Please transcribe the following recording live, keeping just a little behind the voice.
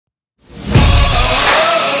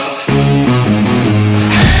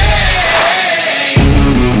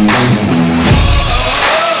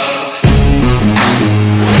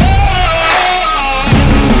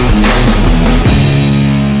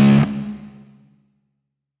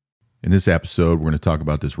In this episode, we're going to talk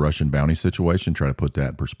about this Russian bounty situation, try to put that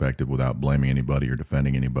in perspective without blaming anybody or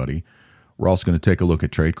defending anybody. We're also going to take a look at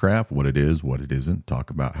tradecraft, what it is, what it isn't, talk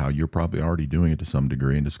about how you're probably already doing it to some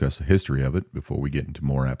degree, and discuss the history of it before we get into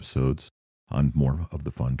more episodes on more of the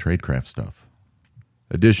fun tradecraft stuff.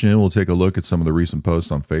 Additionally, we'll take a look at some of the recent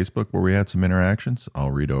posts on Facebook where we had some interactions. I'll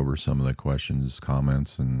read over some of the questions,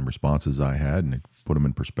 comments, and responses I had and put them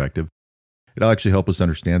in perspective. It'll actually help us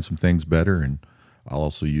understand some things better, and I'll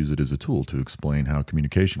also use it as a tool to explain how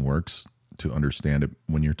communication works, to understand it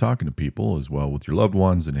when you're talking to people, as well with your loved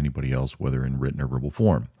ones and anybody else, whether in written or verbal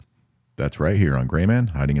form. That's right here on Gray Man,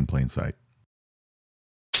 Hiding in Plain Sight.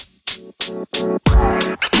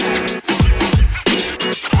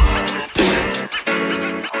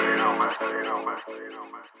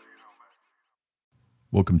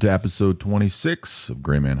 Welcome to episode 26 of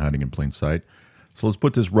Gray Man, Hiding in Plain Sight. So let's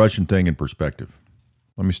put this Russian thing in perspective.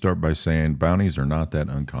 Let me start by saying bounties are not that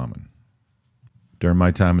uncommon. During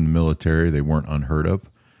my time in the military, they weren't unheard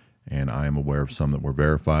of, and I am aware of some that were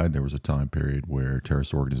verified. There was a time period where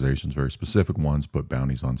terrorist organizations, very specific ones, put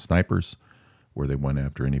bounties on snipers, where they went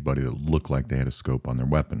after anybody that looked like they had a scope on their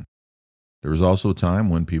weapon. There was also a time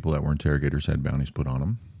when people that were interrogators had bounties put on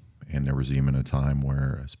them, and there was even a time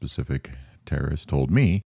where a specific terrorist told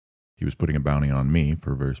me he was putting a bounty on me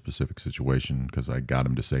for a very specific situation because I got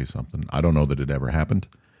him to say something. I don't know that it ever happened,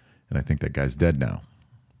 and I think that guy's dead now.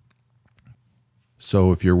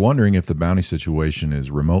 So if you're wondering if the bounty situation is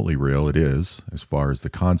remotely real, it is, as far as the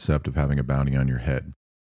concept of having a bounty on your head.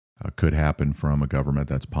 Could happen from a government,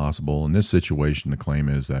 that's possible. In this situation, the claim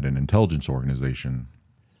is that an intelligence organization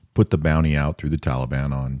put the bounty out through the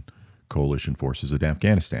Taliban on coalition forces in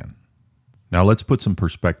Afghanistan. Now let's put some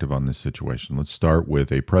perspective on this situation. Let's start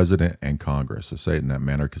with a president and Congress. I say it in that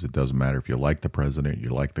manner because it doesn't matter if you like the president, you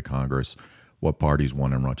like the Congress, what party's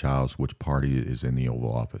won in which house, which party is in the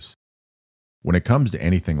Oval Office. When it comes to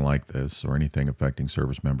anything like this or anything affecting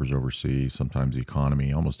service members overseas, sometimes the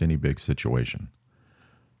economy, almost any big situation,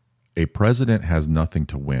 a president has nothing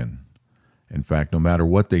to win. In fact, no matter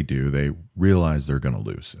what they do, they realize they're going to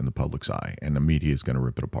lose in the public's eye, and the media is going to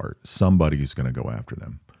rip it apart. Somebody's going to go after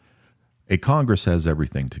them. A Congress has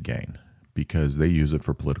everything to gain because they use it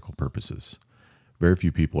for political purposes. Very few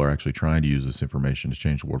people are actually trying to use this information to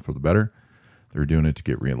change the world for the better. They're doing it to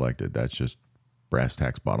get reelected. That's just brass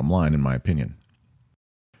tacks bottom line, in my opinion.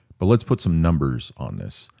 But let's put some numbers on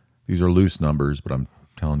this. These are loose numbers, but I'm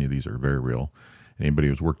telling you these are very real. Anybody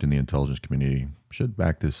who's worked in the intelligence community should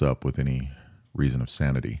back this up with any reason of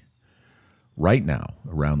sanity. Right now,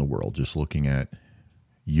 around the world, just looking at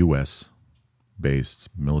U.S.-based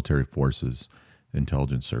military forces,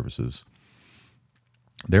 intelligence services,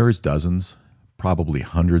 there is dozens, probably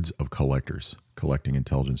hundreds of collectors collecting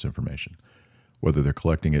intelligence information, whether they're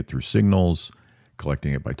collecting it through signals,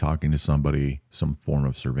 collecting it by talking to somebody, some form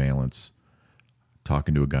of surveillance,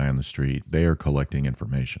 talking to a guy on the street. They are collecting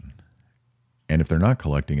information. And if they're not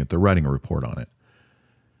collecting it, they're writing a report on it.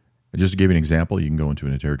 And just to give you an example, you can go into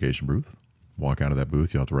an interrogation booth, walk out of that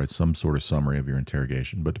booth, you'll have to write some sort of summary of your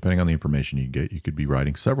interrogation. But depending on the information you get, you could be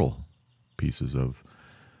writing several pieces of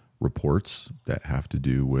reports that have to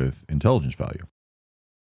do with intelligence value.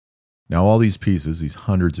 Now, all these pieces, these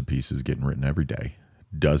hundreds of pieces getting written every day,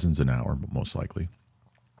 dozens an hour, most likely,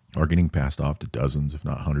 are getting passed off to dozens, if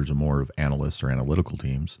not hundreds or more, of analysts or analytical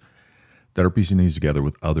teams that are piecing these together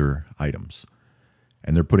with other items.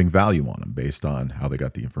 And they're putting value on them based on how they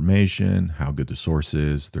got the information, how good the source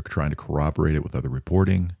is. They're trying to corroborate it with other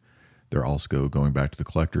reporting. They're also going back to the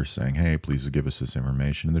collectors saying, hey, please give us this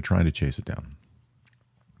information. And they're trying to chase it down.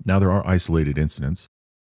 Now, there are isolated incidents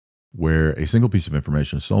where a single piece of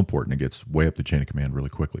information is so important it gets way up the chain of command really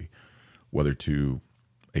quickly, whether to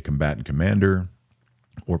a combatant commander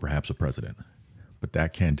or perhaps a president. But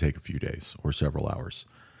that can take a few days or several hours.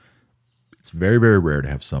 It's very, very rare to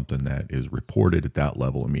have something that is reported at that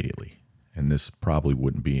level immediately. And this probably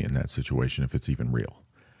wouldn't be in that situation if it's even real.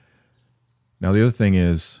 Now, the other thing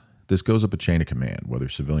is, this goes up a chain of command, whether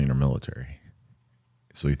civilian or military.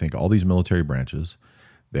 So you think all these military branches,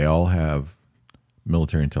 they all have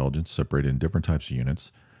military intelligence separated in different types of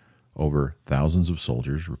units, over thousands of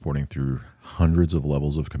soldiers reporting through hundreds of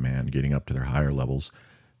levels of command, getting up to their higher levels.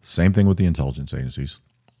 Same thing with the intelligence agencies.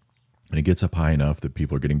 And it gets up high enough that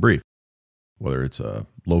people are getting briefed. Whether it's a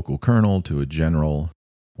local colonel to a general,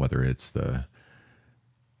 whether it's the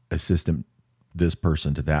assistant, this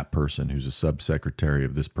person to that person, who's a subsecretary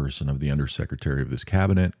of this person, of the undersecretary of this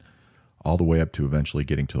cabinet, all the way up to eventually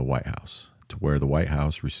getting to the White House, to where the White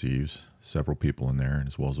House receives several people in there, and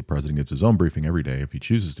as well as the president gets his own briefing every day if he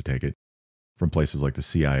chooses to take it from places like the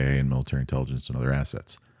CIA and military intelligence and other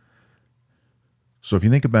assets. So if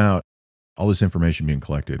you think about all this information being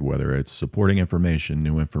collected, whether it's supporting information,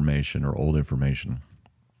 new information, or old information,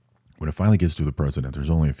 when it finally gets to the president, there's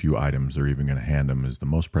only a few items they're even going to hand him as the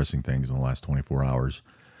most pressing things in the last 24 hours.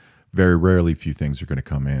 Very rarely few things are going to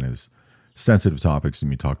come in as sensitive topics to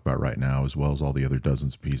be talked about right now, as well as all the other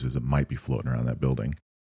dozens of pieces that might be floating around that building.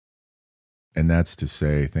 And that's to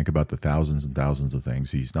say, think about the thousands and thousands of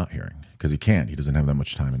things he's not hearing, because he can't. He doesn't have that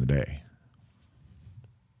much time in the day.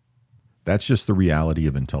 That's just the reality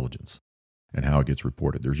of intelligence and how it gets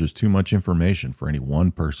reported. There's just too much information for any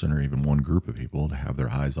one person or even one group of people to have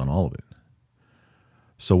their eyes on all of it.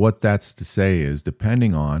 So what that's to say is,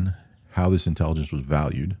 depending on how this intelligence was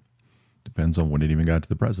valued, depends on when it even got to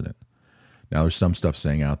the president. Now, there's some stuff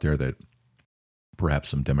saying out there that perhaps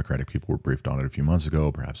some Democratic people were briefed on it a few months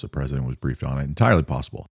ago. Perhaps the president was briefed on it. Entirely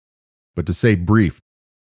possible. But to say briefed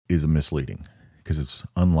is misleading, because it's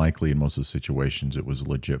unlikely in most of the situations it was a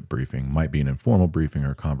legit briefing. Might be an informal briefing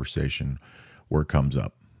or a conversation where it comes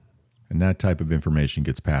up. And that type of information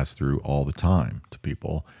gets passed through all the time to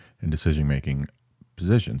people in decision-making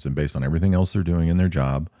positions. And based on everything else they're doing in their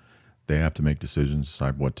job, they have to make decisions,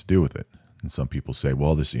 decide what to do with it. And some people say,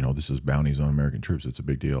 well, this is bounties on American troops. It's a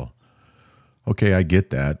big deal. Okay, I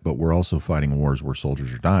get that, but we're also fighting wars where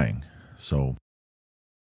soldiers are dying. So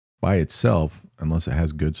by itself, unless it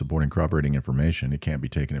has good supporting corroborating information, it can't be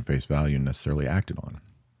taken at face value and necessarily acted on.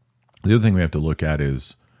 The other thing we have to look at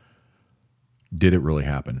is, did it really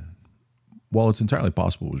happen? Well, it's entirely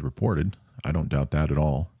possible it was reported. I don't doubt that at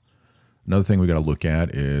all. Another thing we got to look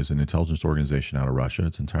at is an intelligence organization out of Russia.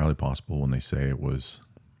 It's entirely possible when they say it was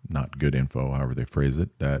not good info, however they phrase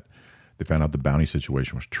it, that they found out the bounty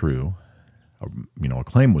situation was true. A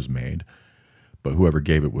claim was made, but whoever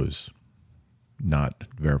gave it was not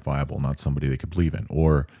verifiable, not somebody they could believe in.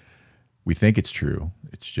 Or we think it's true,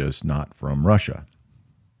 it's just not from Russia.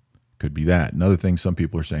 Could be that. Another thing, some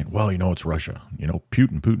people are saying, well, it's Russia.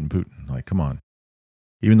 Putin. Like, come on.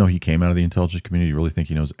 Even though he came out of the intelligence community, you really think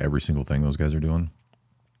he knows every single thing those guys are doing?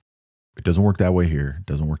 It doesn't work that way here. It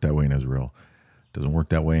doesn't work that way in Israel. It doesn't work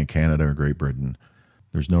that way in Canada or Great Britain.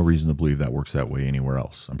 There's no reason to believe that works that way anywhere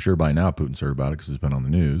else. I'm sure by now Putin's heard about it because it's been on the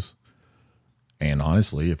news. And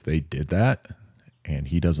honestly, if they did that and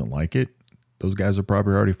he doesn't like it, those guys are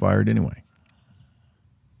probably already fired anyway.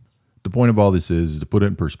 The point of all this is to put it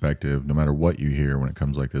in perspective. No matter what you hear when it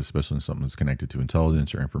comes like this, especially in something that's connected to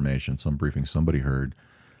intelligence or information, some briefing somebody heard,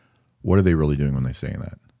 what are they really doing when they say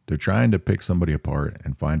that? They're trying to pick somebody apart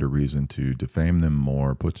and find a reason to defame them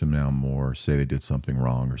more, put them down more, say they did something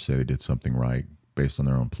wrong or say they did something right based on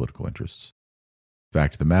their own political interests.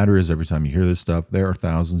 Fact of the matter is, every time you hear this stuff, there are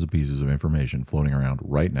thousands of pieces of information floating around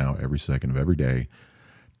right now, every second of every day.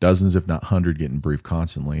 Dozens, if not 100, getting briefed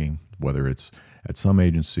constantly, whether it's at some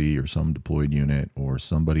agency or some deployed unit or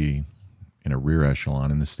somebody in a rear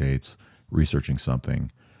echelon in the States researching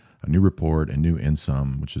something, a new report, a new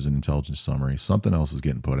INSUM, which is an intelligence summary, something else is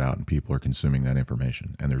getting put out and people are consuming that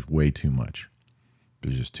information. And there's way too much.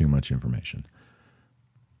 There's just too much information.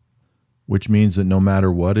 Which means that no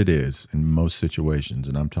matter what it is, in most situations,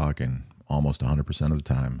 and I'm talking almost 100% of the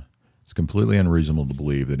time, it's completely unreasonable to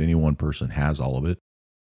believe that any one person has all of it.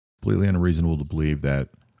 Completely unreasonable to believe that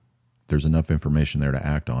there's enough information there to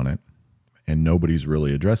act on it, and nobody's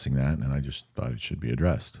really addressing that, and I just thought it should be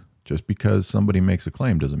addressed. Just because somebody makes a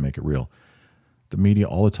claim doesn't make it real. The media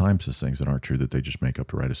all the time says things that aren't true that they just make up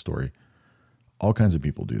to write a story. All kinds of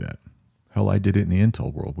people do that. Hell, I did it in the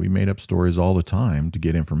intel world. We made up stories all the time to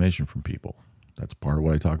get information from people. That's part of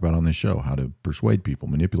what I talk about on this show, how to persuade people,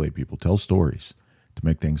 manipulate people, tell stories to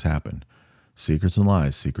make things happen. Secrets and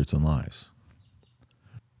lies, secrets and lies.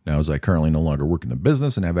 Now, as I currently no longer work in the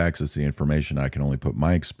business and have access to the information, I can only put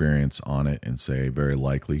my experience on it and say very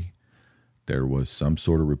likely there was some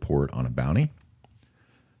sort of report on a bounty.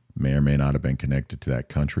 May or may not have been connected to that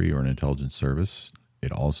country or an intelligence service.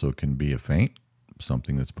 It also can be a feint,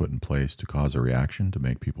 something that's put in place to cause a reaction, to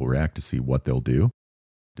make people react, to see what they'll do,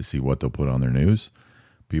 to see what they'll put on their news.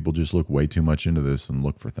 People just look way too much into this and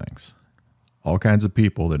look for things. All kinds of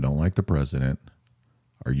people that don't like the president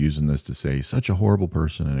are using this to say such a horrible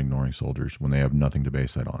person and ignoring soldiers when they have nothing to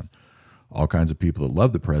base that on. All kinds of people that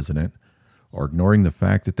love the president are ignoring the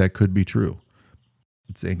fact that that could be true.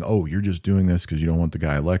 It's saying, oh, you're just doing this because you don't want the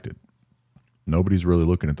guy elected. Nobody's really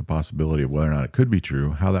looking at the possibility of whether or not it could be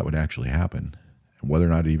true, how that would actually happen, and whether or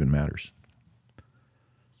not it even matters.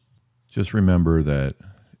 Just remember that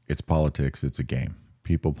it's politics, it's a game.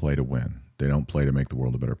 People play to win. They don't play to make the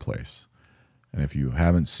world a better place. And if you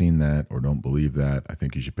haven't seen that or don't believe that, I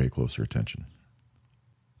think you should pay closer attention.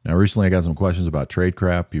 Now, recently I got some questions about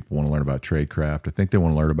tradecraft. People want to learn about tradecraft. I think they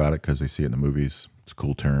want to learn about it because they see it in the movies. It's a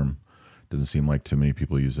cool term. Doesn't seem like too many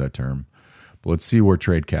people use that term. But let's see where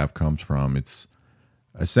TradeCraft comes from. It's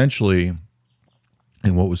essentially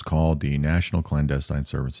in what was called the National Clandestine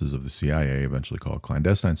Services of the CIA, eventually called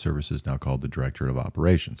Clandestine Services, now called the Directorate of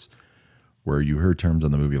Operations, where you heard terms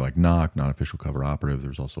on the movie like NOC, non-official cover operative.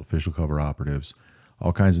 There's also official cover operatives.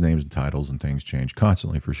 All kinds of names and titles and things change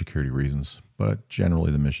constantly for security reasons, but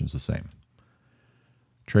generally the mission's the same.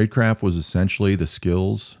 TradeCraft was essentially the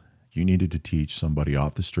skills you needed to teach somebody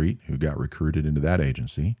off the street who got recruited into that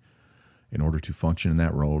agency in order to function in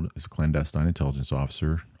that role as a clandestine intelligence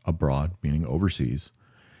officer abroad, meaning overseas.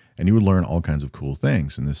 And you would learn all kinds of cool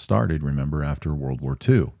things. And this started, remember, after World War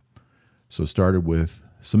II. So it started with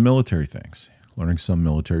some military things, learning some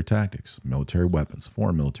military tactics, military weapons,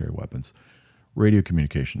 foreign military weapons, radio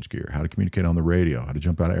communications gear, how to communicate on the radio, how to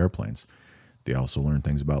jump out of airplanes. They also learned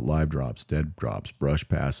things about live drops, dead drops, brush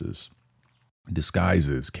passes,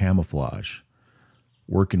 disguises, camouflage,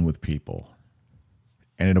 working with people.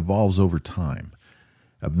 And it evolves over time.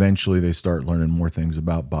 Eventually, they start learning more things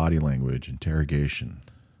about body language, interrogation,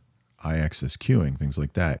 eye-access cueing, things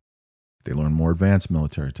like that. They learn more advanced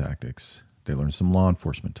military tactics. They learn some law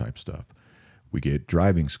enforcement type stuff. We get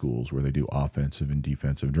driving schools where they do offensive and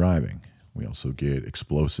defensive driving. We also get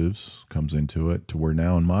explosives, comes into it, to where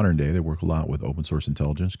now in modern day, they work a lot with open source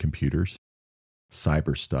intelligence, computers,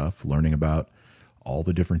 cyber stuff, learning about all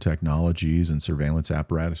the different technologies and surveillance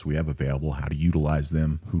apparatus we have available, how to utilize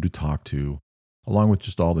them, who to talk to, along with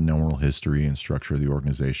just all the normal history and structure of the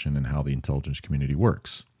organization and how the intelligence community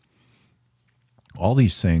works. All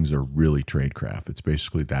these things are really TradeCraft. It's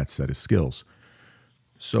basically that set of skills.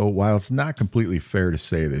 So while it's not completely fair to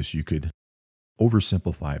say this, you could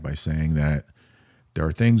oversimplify it by saying that there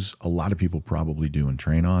are things a lot of people probably do and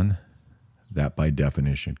train on that by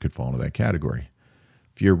definition could fall into that category.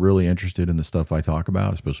 If you're really interested in the stuff I talk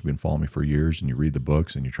about, especially been following me for years and you read the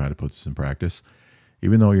books and you try to put this in practice,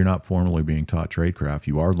 even though you're not formally being taught TradeCraft,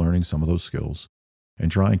 you are learning some of those skills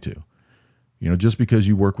and trying to. Just because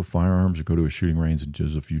you work with firearms or go to a shooting range and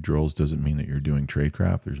does a few drills doesn't mean that you're doing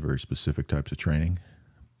TradeCraft. There's very specific types of training.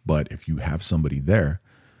 But if you have somebody there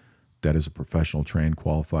that is a professional, trained,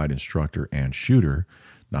 qualified instructor and shooter,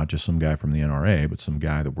 not just some guy from the NRA, but some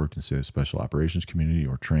guy that worked in, say, the special operations community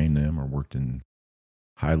or trained them or worked in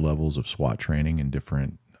high levels of SWAT training in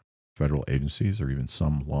different federal agencies or even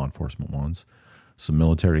some law enforcement ones, some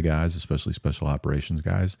military guys, especially special operations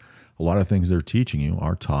guys, a lot of things they're teaching you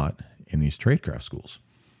are taught in these TradeCraft schools.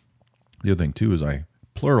 The other thing, too, is I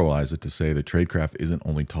pluralize it to say that TradeCraft isn't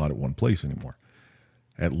only taught at one place anymore.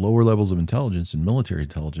 At lower levels of intelligence and military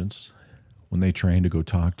intelligence, when they train to go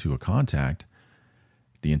talk to a contact,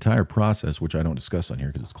 the entire process, which I don't discuss on here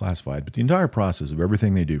because it's classified, but the entire process of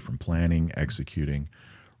everything they do from planning, executing,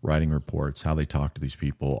 writing reports, how they talk to these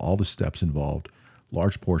people, all the steps involved,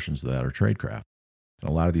 large portions of that are TradeCraft. And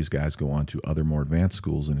a lot of these guys go on to other more advanced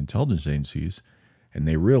schools and intelligence agencies, and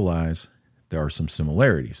they realize there are some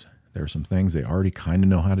similarities. There are some things they already kind of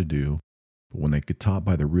know how to do, but when they get taught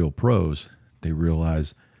by the real pros, they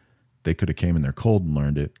realize they could have came in there cold and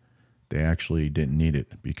learned it. They actually didn't need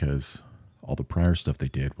it because all the prior stuff they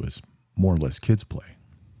did was more or less kids' play.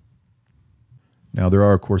 Now, there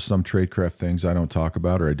are, of course, some TradeCraft things I don't talk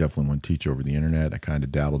about or I definitely wouldn't teach over the internet. I kind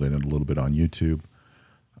of dabbled in it a little bit on YouTube.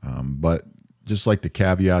 But just like the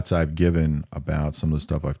caveats I've given about some of the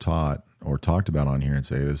stuff I've taught or talked about on here and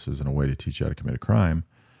say this isn't a way to teach you how to commit a crime,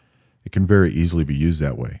 it can very easily be used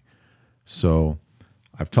that way. So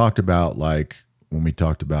I've talked about, like when we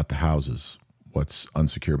talked about the houses, what's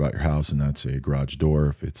unsecure about your house, and that's a garage door.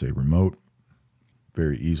 If it's a remote,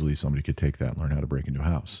 very easily somebody could take that and learn how to break into a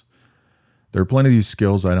house. There are plenty of these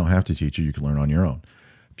skills I don't have to teach you. You can learn on your own.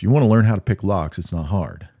 If you want to learn how to pick locks, it's not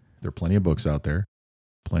hard. There are plenty of books out there,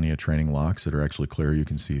 plenty of training locks that are actually clear you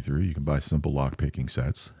can see through. You can buy simple lock picking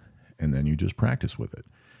sets, and then you just practice with it.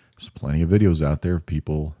 There's plenty of videos out there of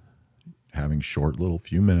people having short little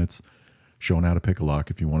few minutes showing how to pick a lock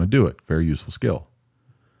if you want to do it. Very useful skill.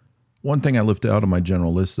 One thing I left out of my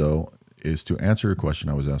general list, though, is to answer a question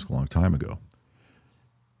I was asked a long time ago.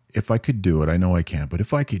 If I could do it, I know I can't, but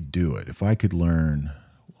if I could do it, if I could learn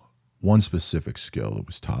one specific skill that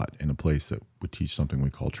was taught in a place that would teach something we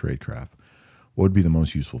call TradeCraft, what would be the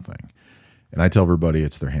most useful thing? And I tell everybody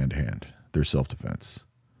it's their hand-to-hand, their self-defense.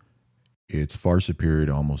 It's far superior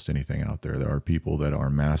to almost anything out there. There are people that are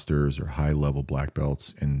masters or high-level black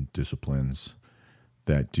belts in disciplines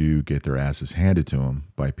that do get their asses handed to them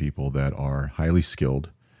by people that are highly skilled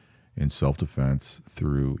in self-defense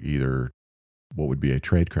through either what would be a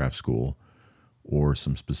TradeCraft school or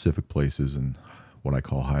some specific places in what I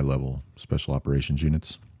call high-level special operations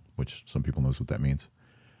units, which some people knows what that means.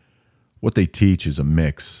 What they teach is a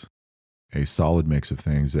mix, a solid mix of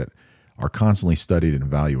things that are constantly studied and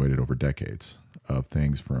evaluated over decades of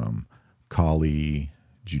things from Kali,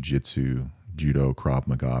 Jiu-Jitsu, Judo, Krav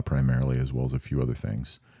Maga primarily, as well as a few other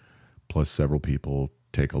things. Plus, several people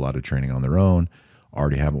take a lot of training on their own,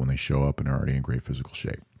 already have it when they show up, and are already in great physical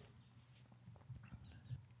shape.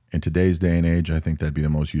 In today's day and age, I think that'd be the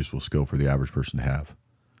most useful skill for the average person to have.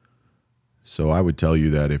 So I would tell you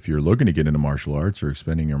that if you're looking to get into martial arts or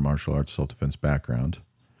expanding your martial arts self-defense background,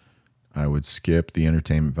 I would skip the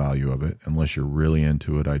entertainment value of it. Unless you're really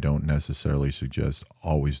into it, I don't necessarily suggest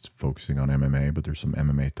always focusing on MMA, but there's some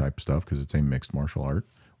MMA type stuff because it's a mixed martial art,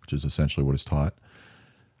 which is essentially what is taught.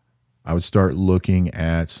 I would start looking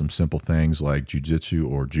at some simple things like jiu-jitsu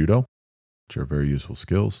or judo, which are very useful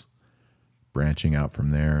skills. Branching out from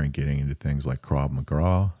there and getting into things like Krav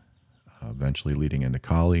Maga, eventually leading into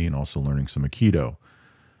Kali, and also learning some Aikido.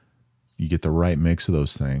 You get the right mix of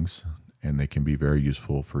those things, and they can be very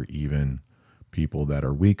useful for even people that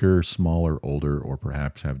are weaker, smaller, older, or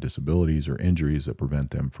perhaps have disabilities or injuries that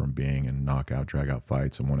prevent them from being in knockout, drag-out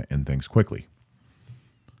fights and want to end things quickly.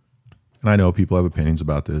 And I know people have opinions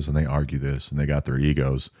about this, and they argue this, and they got their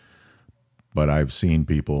egos, but I've seen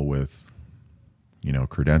people with,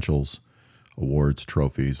 credentials, awards,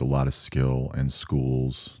 trophies, a lot of skill, and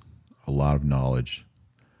schools, a lot of knowledge,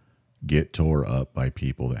 get tore up by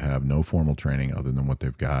people that have no formal training other than what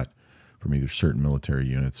they've got from either certain military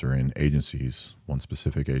units or in agencies, one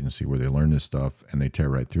specific agency where they learn this stuff and they tear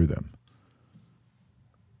right through them.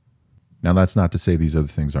 Now, that's not to say these other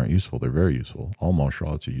things aren't useful. They're very useful. All martial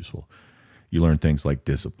arts are useful. You learn things like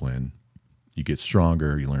discipline. You get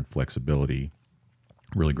stronger. You learn flexibility.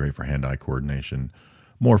 Really great for hand-eye coordination.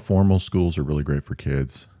 More formal schools are really great for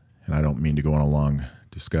kids. And I don't mean to go on a long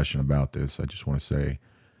discussion about this. I just want to say,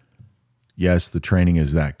 yes, the training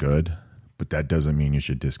is that good, but that doesn't mean you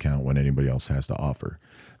should discount what anybody else has to offer.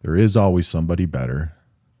 There is always somebody better.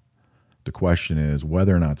 The question is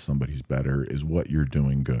whether or not somebody's better is what you're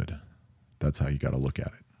doing good. That's how you got to look at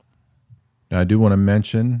it. Now, I do want to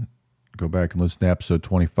mention, go back and listen to episode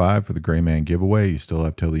 25 for the Gray Man giveaway. You still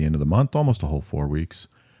have till the end of the month, almost a whole 4 weeks,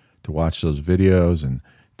 to watch those videos and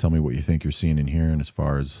tell me what you think you're seeing and hearing as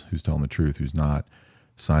far as who's telling the truth, who's not,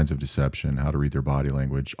 signs of deception, how to read their body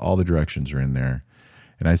language. All the directions are in there.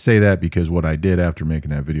 And I say that because what I did after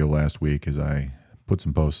making that video last week is I put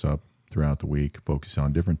some posts up throughout the week, focusing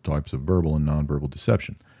on different types of verbal and nonverbal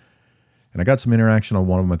deception. And I got some interaction on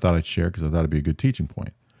one of them I thought I'd share because I thought it'd be a good teaching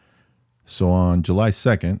point. So on July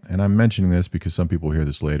 2nd, and I'm mentioning this because some people hear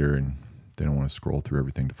this later and they don't want to scroll through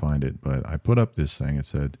everything to find it, but I put up this thing. It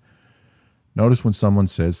said, notice when someone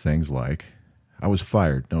says things like, I was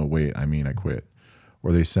fired. No, wait, I mean I quit.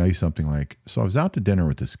 Or they say something like, so I was out to dinner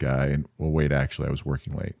with this guy, and well, wait, actually, I was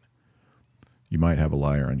working late. You might have a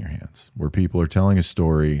liar on your hands, where people are telling a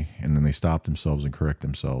story, and then they stop themselves and correct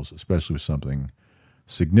themselves, especially with something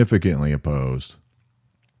significantly opposed,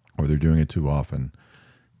 or they're doing it too often.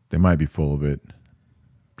 They might be full of it.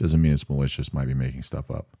 Doesn't mean it's malicious, might be making stuff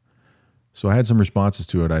up. So I had some responses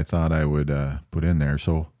to it I thought I would put in there.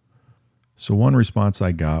 So one response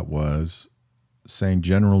I got was saying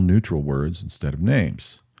general neutral words instead of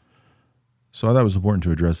names. So I thought it was important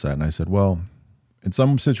to address that. And I said, well, in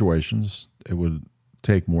some situations, it would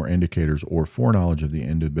take more indicators or foreknowledge of the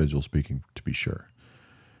individual speaking to be sure.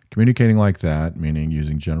 Communicating like that, meaning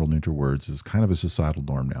using general neutral words, is kind of a societal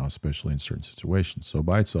norm now, especially in certain situations. So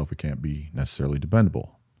by itself, it can't be necessarily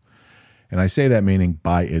dependable. And I say that meaning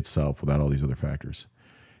by itself without all these other factors.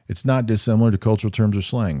 It's not dissimilar to cultural terms or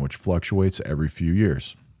slang, which fluctuates every few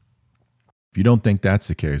years. If you don't think that's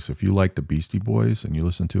the case, if you like the Beastie Boys and you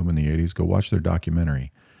listen to them in the 80s, go watch their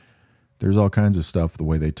documentary. There's all kinds of stuff, the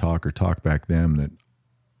way they talk or talk back then, that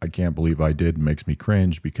I can't believe I did and makes me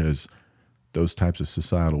cringe because those types of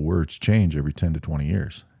societal words change every 10 to 20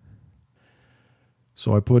 years.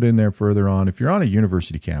 So I put in there further on, if you're on a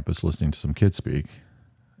university campus listening to some kids speak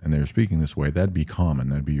and they're speaking this way, that'd be common.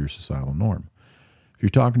 That'd be your societal norm. If you're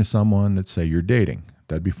talking to someone that say you're dating,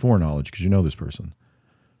 that'd be foreknowledge because you know this person.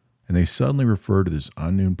 And they suddenly refer to this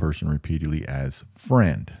unknown person repeatedly as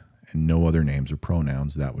friend and no other names or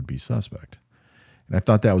pronouns, that would be suspect. And I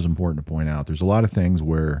thought that was important to point out. There's a lot of things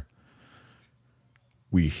where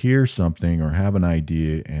we hear something or have an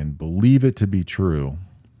idea and believe it to be true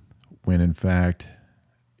when in fact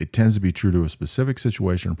it tends to be true to a specific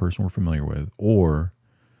situation or person we're familiar with, or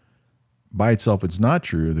by itself it's not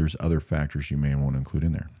true. There's other factors you may want to include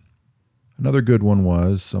in there. Another good one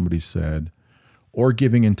was somebody said, or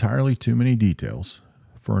giving entirely too many details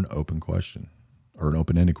for an open question or an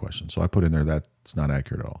open-ended question. So I put in there that's not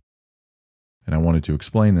accurate at all. And I wanted to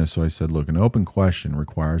explain this, so I said, look, an open question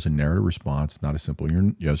requires a narrative response, not a simple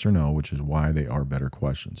yes or no, which is why they are better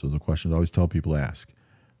questions. So the questions I always tell people to ask,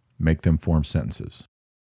 make them form sentences.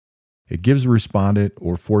 It gives the respondent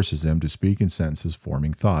or forces them to speak in sentences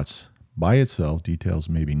forming thoughts. By itself, details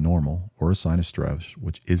may be normal or a sign of stress,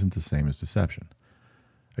 which isn't the same as deception.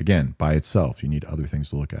 Again, by itself, you need other things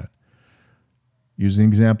to look at. Using the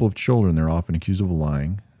example of children, they're often accused of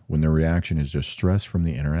lying when their reaction is just stress from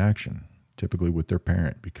the interaction, typically with their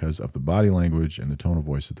parent, because of the body language and the tone of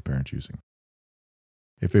voice that the parent's using.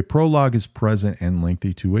 If a prologue is present and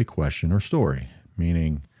lengthy to a question or story,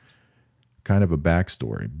 meaning kind of a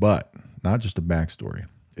backstory, but not just a backstory,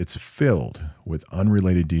 it's filled with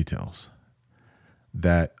unrelated details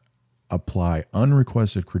that apply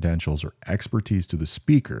unrequested credentials or expertise to the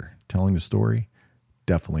speaker telling the story,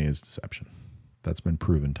 definitely is deception. That's been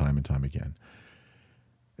proven time and time again.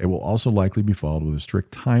 It will also likely be followed with a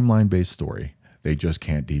strict timeline-based story they just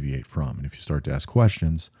can't deviate from. And if you start to ask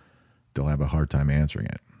questions, they'll have a hard time answering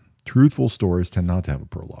it. Truthful stories tend not to have a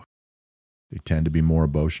prologue. They tend to be more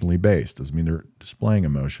emotionally based. Doesn't mean they're displaying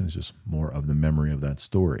emotion, it's just more of the memory of that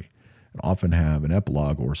story. And often have an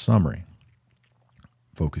epilogue or summary,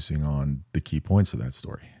 focusing on the key points of that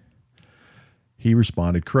story. He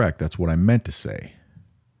responded, correct, that's what I meant to say.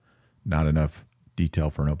 Not enough detail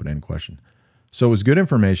for an open-ended question. So it was good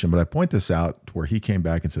information, but I point this out to where he came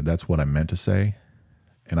back and said, that's what I meant to say.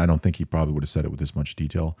 And I don't think he probably would have said it with this much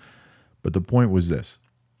detail. But the point was this.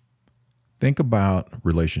 Think about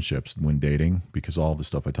relationships when dating, because all the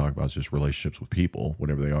stuff I talk about is just relationships with people,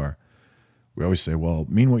 whatever they are. We always say, well,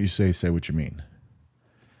 mean what you say what you mean.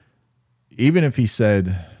 Even if he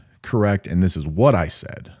said, correct, and this is what I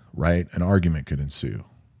said, right? An argument could ensue.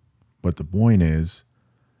 But the point is,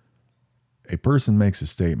 a person makes a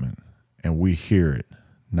statement, and we hear it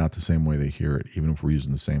not the same way they hear it, even if we're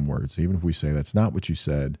using the same words. Even if we say that's not what you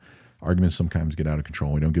said, arguments sometimes get out of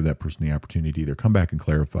control. We don't give that person the opportunity to either come back and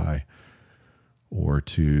clarify or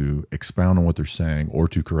to expound on what they're saying or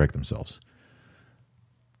to correct themselves.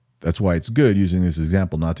 That's why it's good, using this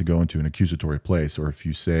example, not to go into an accusatory place. Or if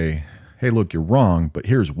you say, hey, look, you're wrong, but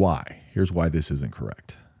here's why. Here's why this isn't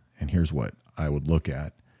correct. And here's what I would look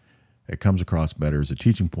at. It comes across better as a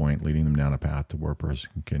teaching point, leading them down a path to where a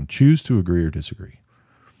person can choose to agree or disagree.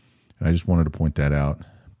 And I just wanted to point that out.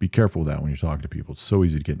 Be careful with that when you're talking to people. It's so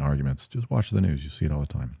easy to get in arguments. Just watch the news. You see it all the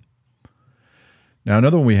time. Now,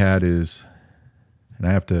 another one we had is, and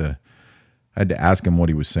I had to ask him what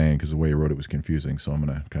he was saying because the way he wrote it was confusing, so I'm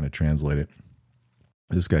going to kind of translate it.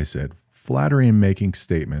 This guy said, flattery in making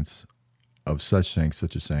statements of such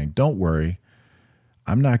as saying, don't worry,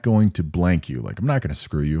 I'm not going to blank you. Like, I'm not going to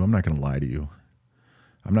screw you. I'm not going to lie to you.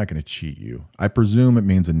 I'm not going to cheat you. I presume it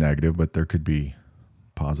means a negative, but there could be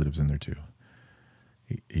positives in there too.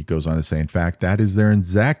 He goes on to say, in fact, that is their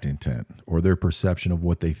exact intent or their perception of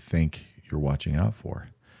what they think you're watching out for.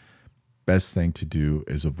 Best thing to do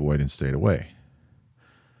is avoid and stay away.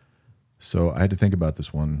 So I had to think about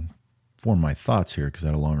this one, form my thoughts here because I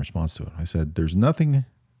had a long response to it. I said, there's nothing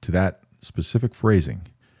to that specific phrasing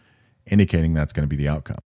indicating that's going to be the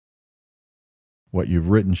outcome. What you've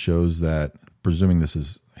written shows that, presuming this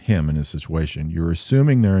is him in this situation, you're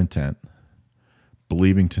assuming their intent,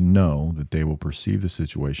 believing to know that they will perceive the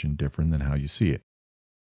situation different than how you see it.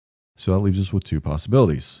 So that leaves us with two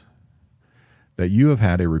possibilities. That you have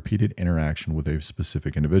had a repeated interaction with a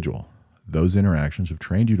specific individual. Those interactions have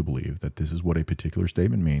trained you to believe that this is what a particular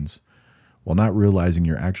statement means, while not realizing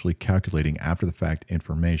you're actually calculating after the fact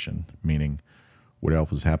information, meaning what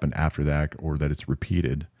else has happened after that or that it's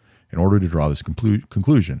repeated, in order to draw this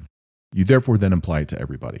conclusion. You therefore then apply it to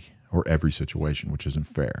everybody or every situation, which isn't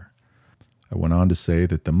fair. I went on to say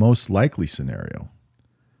that the most likely scenario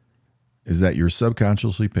is that you're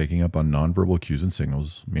subconsciously picking up on nonverbal cues and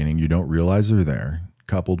signals, meaning you don't realize they're there,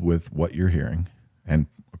 coupled with what you're hearing, and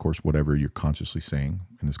of course, whatever you're consciously saying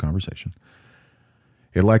in this conversation.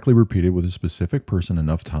 It likely repeated with a specific person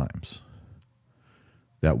enough times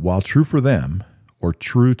that while true for them, or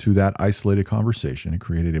true to that isolated conversation, it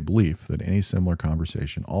created a belief that any similar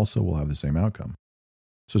conversation also will have the same outcome.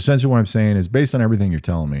 So essentially what I'm saying is, based on everything you're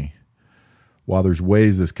telling me, while there's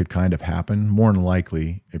ways this could kind of happen, more than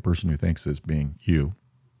likely a person who thinks this, being you,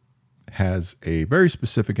 has a very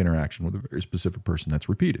specific interaction with a very specific person that's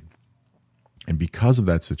repeated. And because of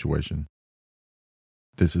that situation,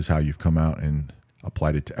 this is how you've come out and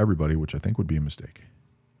applied it to everybody, which I think would be a mistake.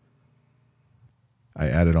 I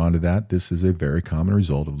added on to that, this is a very common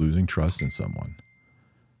result of losing trust in someone.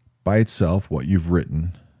 By itself, what you've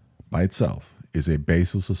written, by itself, is a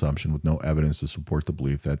baseless assumption with no evidence to support the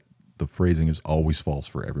belief that the phrasing is always false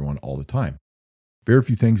for everyone all the time. Very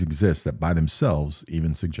few things exist that by themselves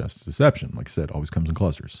even suggest deception. Like I said, always comes in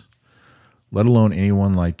clusters. Let alone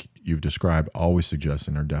anyone like you've described always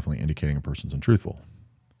suggesting or definitely indicating a person's untruthful.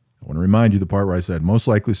 I want to remind you the part where I said most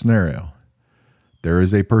likely scenario. There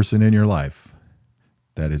is a person in your life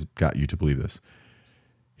that has got you to believe this.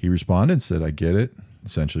 He responded and said, I get it.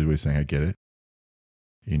 Essentially what he's saying, I get it.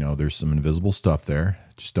 There's some invisible stuff there.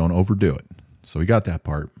 Just don't overdo it. So he got that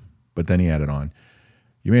part, but then he added on,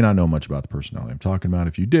 you may not know much about the personality I'm talking about.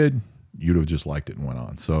 If you did, you'd have just liked it and went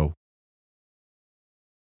on. So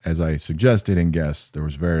as I suggested and guessed, there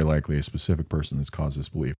was very likely a specific person that's caused this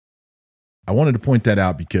belief. I wanted to point that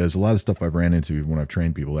out because a lot of stuff I've ran into when I've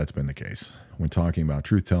trained people, that's been the case. When talking about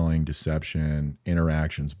truth-telling, deception,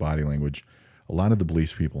 interactions, body language, a lot of the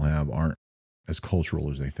beliefs people have aren't as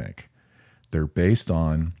cultural as they think. They're based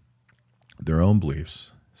on their own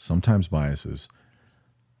beliefs, sometimes biases.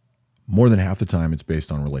 More than half the time, it's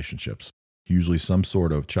based on relationships. Usually some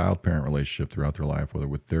sort of child-parent relationship throughout their life, whether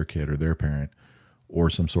with their kid or their parent, or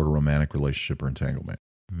some sort of romantic relationship or entanglement.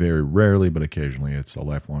 Very rarely, but occasionally, it's a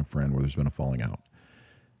lifelong friend where there's been a falling out.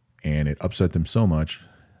 And it upset them so much,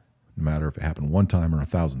 no matter if it happened one time or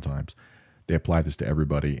 1,000 times, they applied this to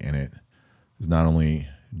everybody, and it has not only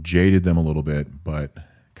jaded them a little bit, but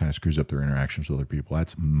kind of screws up their interactions with other people.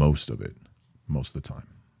 That's most of it, most of the time.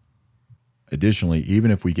 Additionally,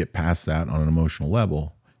 even if we get past that on an emotional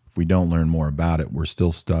level, if we don't learn more about it, we're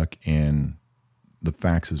still stuck in the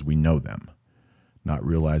facts as we know them, not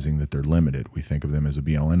realizing that they're limited. We think of them as a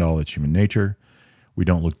be-all, end-all. It's human nature. We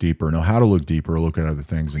don't look deeper, know how to look deeper, look at other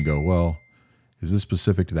things and go, well, is this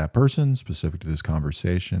specific to that person, specific to this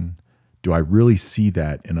conversation? Do I really see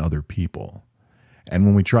that in other people? And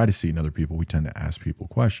when we try to see it in other people, we tend to ask people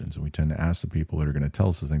questions, and we tend to ask the people that are going to tell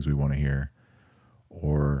us the things we want to hear,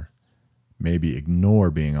 or maybe ignore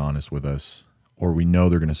being honest with us, or we know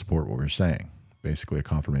they're going to support what we're saying. Basically a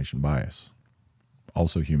confirmation bias.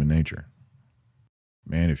 Also human nature.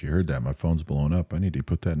 Man, if you heard that, my phone's blowing up. I need to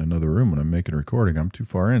put that in another room when I'm making a recording. I'm too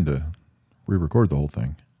far in to re-record the whole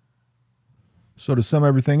thing. So to sum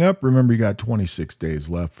everything up, remember you got 26 days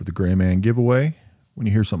left for the Gray Man giveaway. When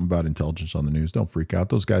you hear something about intelligence on the news, don't freak out.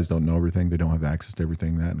 Those guys don't know everything. They don't have access to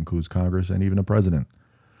everything. That includes Congress and even a president.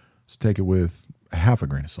 So take it with half a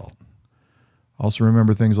grain of salt. Also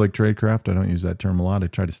remember things like tradecraft. I don't use that term a lot. I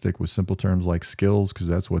try to stick with simple terms like skills because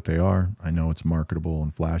that's what they are. I know it's marketable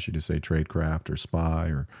and flashy to say tradecraft or spy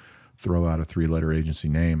or throw out a 3-letter agency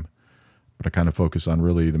name, but I kind of focus on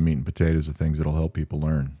really the meat and potatoes of things that'll help people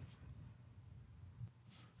learn.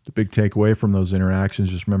 The big takeaway from those interactions,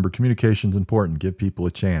 just remember communication is important. Give people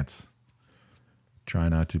a chance. Try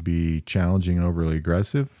not to be challenging and overly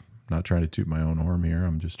aggressive. I'm not trying to toot my own horn here.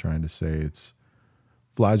 I'm just trying to say it's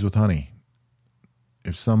flies with honey.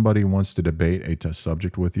 If somebody wants to debate a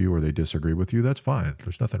subject with you or they disagree with you, that's fine.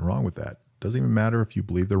 There's nothing wrong with that. Doesn't even matter if you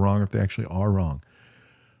believe they're wrong or if they actually are wrong.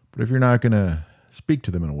 But if you're not going to speak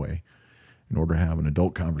to them in a way in order to have an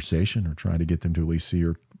adult conversation or try to get them to at least see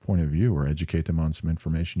your point of view or educate them on some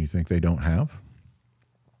information you think they don't have,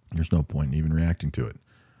 there's no point in even reacting to it.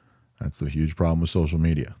 That's the huge problem with social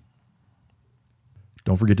media.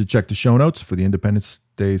 Don't forget to check the show notes for the Independence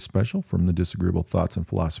Day special from the Disagreeable Thoughts and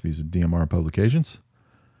Philosophies of DMR Publications.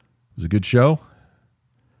 It was a good show.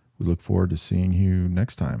 We look forward to seeing you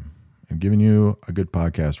next time and giving you a good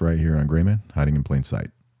podcast right here on Grayman, Hiding in Plain Sight.